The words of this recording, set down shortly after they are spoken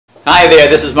Hi there,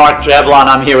 this is Marc Jablon.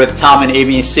 I'm here with Tom and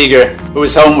Amy Seeger,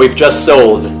 whose home we've just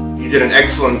sold. You did an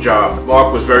excellent job.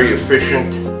 Marc was very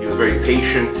efficient, he was very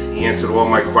patient, he answered all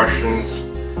my questions.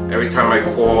 Every time I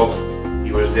called,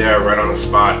 he was there right on the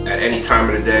spot. At any time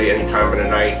of the day, any time of the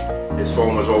night, his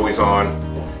phone was always on,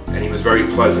 and he was very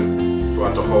pleasant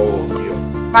throughout the whole deal.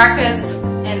 Marc is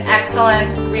an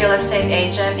excellent real estate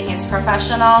agent. He's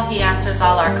professional. He answers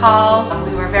all our calls.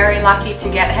 We were very lucky to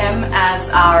get him as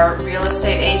our real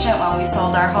estate agent when we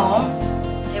sold our home.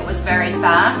 It was very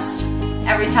fast.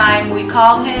 Every time we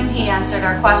called him, he answered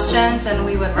our questions, and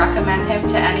we would recommend him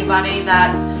to anybody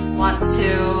that wants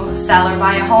to sell or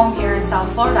buy a home here in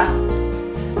South Florida.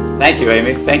 Thank you,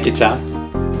 Amy. Thank you, Tom.